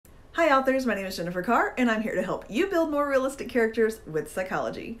Hi authors, my name is Jennifer Carr, and I'm here to help you build more realistic characters with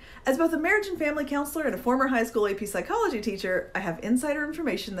psychology. As both a marriage and family counselor and a former high school AP psychology teacher, I have insider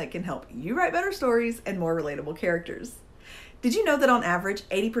information that can help you write better stories and more relatable characters. Did you know that on average,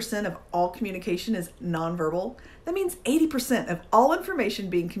 80% of all communication is nonverbal? That means 80% of all information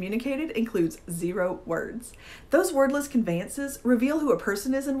being communicated includes 0 words. Those wordless conveyances reveal who a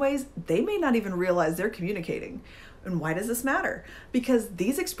person is in ways they may not even realize they're communicating. And why does this matter? Because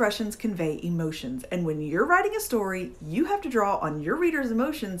these expressions convey emotions, and when you're writing a story, you have to draw on your reader's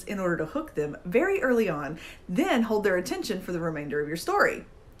emotions in order to hook them very early on, then hold their attention for the remainder of your story.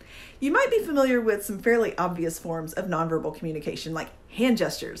 You might be familiar with some fairly obvious forms of nonverbal communication, like hand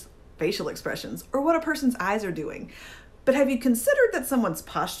gestures, facial expressions, or what a person's eyes are doing. But have you considered that someone's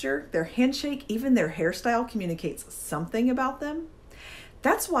posture, their handshake, even their hairstyle communicates something about them?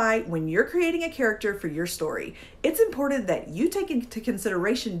 That's why when you're creating a character for your story, it's important that you take into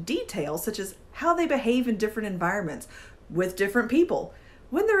consideration details such as how they behave in different environments, with different people,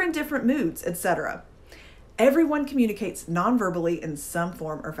 when they're in different moods, etc. Everyone communicates non-verbally in some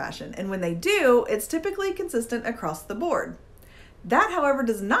form or fashion, and when they do, it's typically consistent across the board. That, however,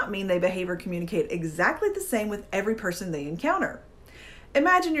 does not mean they behave or communicate exactly the same with every person they encounter.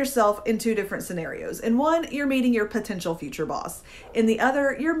 Imagine yourself in 2 different scenarios. In one, you're meeting your potential future boss. In the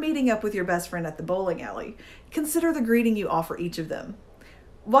other, you're meeting up with your best friend at the bowling alley. Consider the greeting you offer each of them.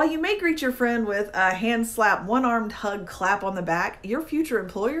 While you may greet your friend with a hand slap, one-armed hug, clap on the back, your future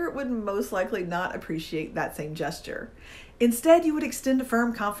employer would most likely not appreciate that same gesture. Instead, you would extend a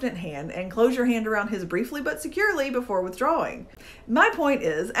firm, confident hand and close your hand around his briefly but securely before withdrawing. My point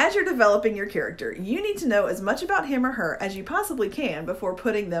is, as you're developing your character, you need to know as much about him or her as you possibly can before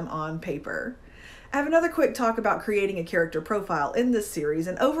putting them on paper. I have another quick talk about creating a character profile in this series,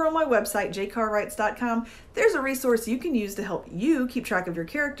 and over on my website, jcarwrites.com, there's a resource you can use to help you keep track of your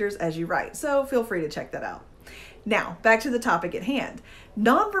characters as you write, so feel free to check that out. Now, back to the topic at hand.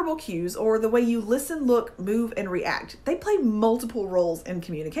 Nonverbal cues, or the way you listen, look, move, and react, they play multiple roles in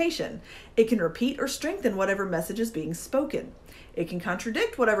communication. It can repeat or strengthen whatever message is being spoken. It can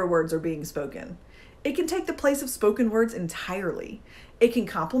contradict whatever words are being spoken. It can take the place of spoken words entirely. It can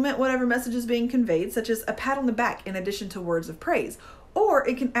complement whatever message is being conveyed, such as a pat on the back in addition to words of praise. Or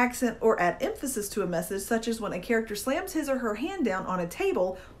it can accent or add emphasis to a message, such as when a character slams his or her hand down on a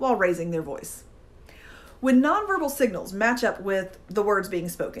table while raising their voice. When nonverbal signals match up with the words being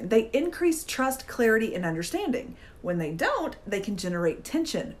spoken, they increase trust, clarity, and understanding. When they don't, they can generate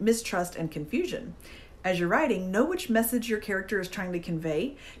tension, mistrust, and confusion. As you're writing, know which message your character is trying to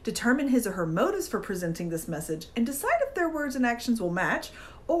convey, determine his or her motives for presenting this message, and decide if their words and actions will match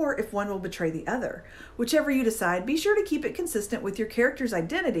or if one will betray the other. Whichever you decide, be sure to keep it consistent with your character's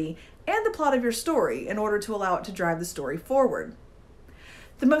identity and the plot of your story in order to allow it to drive the story forward.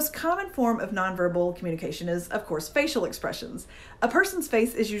 The most common form of nonverbal communication is, of course, facial expressions. A person's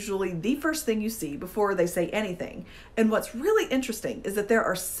face is usually the first thing you see before they say anything. And what's really interesting is that there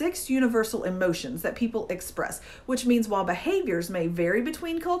are 6 universal emotions that people express, which means while behaviors may vary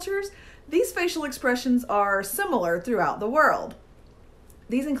between cultures, these facial expressions are similar throughout the world.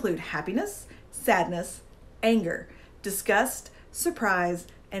 These include happiness, sadness, anger, disgust, surprise,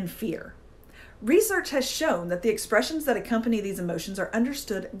 and fear. Research has shown that the expressions that accompany these emotions are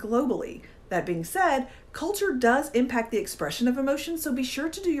understood globally. That being said, culture does impact the expression of emotions, so be sure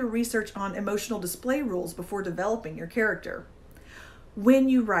to do your research on emotional display rules before developing your character. When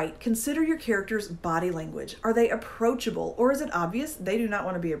you write, consider your character's body language. Are they approachable, or is it obvious they do not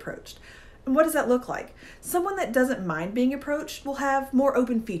want to be approached? And what does that look like? Someone that doesn't mind being approached will have more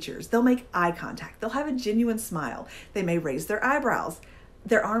open features. They'll make eye contact. They'll have a genuine smile. They may raise their eyebrows.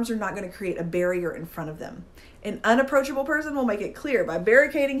 Their arms are not going to create a barrier in front of them. An unapproachable person will make it clear by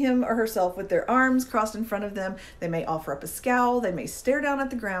barricading him or herself with their arms crossed in front of them. They may offer up a scowl. They may stare down at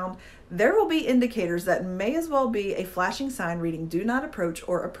the ground. There will be indicators that may as well be a flashing sign reading "Do not approach"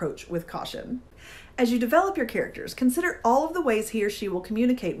 or "Approach with caution." As you develop your characters, consider all of the ways he or she will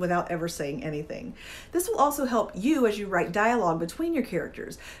communicate without ever saying anything. This will also help you as you write dialogue between your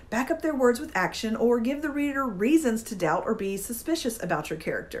characters. Back up their words with action or give the reader reasons to doubt or be suspicious about your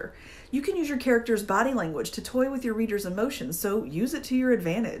character. You can use your character's body language to toy with your reader's emotions, so use it to your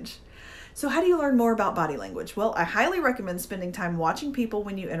advantage. So how do you learn more about body language? Well, I highly recommend spending time watching people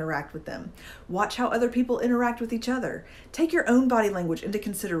when you interact with them. Watch how other people interact with each other. Take your own body language into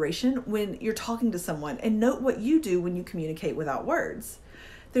consideration when you're talking to someone, and note what you do when you communicate without words.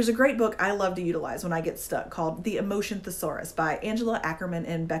 There's a great book I love to utilize when I get stuck called The Emotion Thesaurus by Angela Ackerman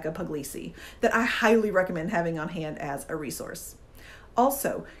and Becca Puglisi that I highly recommend having on hand as a resource.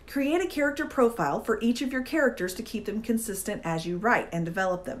 Also, create a character profile for each of your characters to keep them consistent as you write and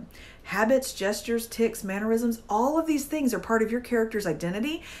develop them. Habits, gestures, tics, mannerisms, all of these things are part of your character's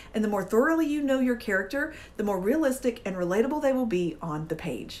identity, and the more thoroughly you know your character, the more realistic and relatable they will be on the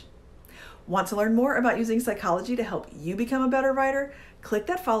page. Want to learn more about using psychology to help you become a better writer? Click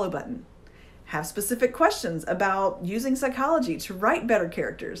that follow button. Have specific questions about using psychology to write better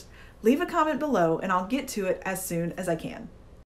characters? Leave a comment below and I'll get to it as soon as I can.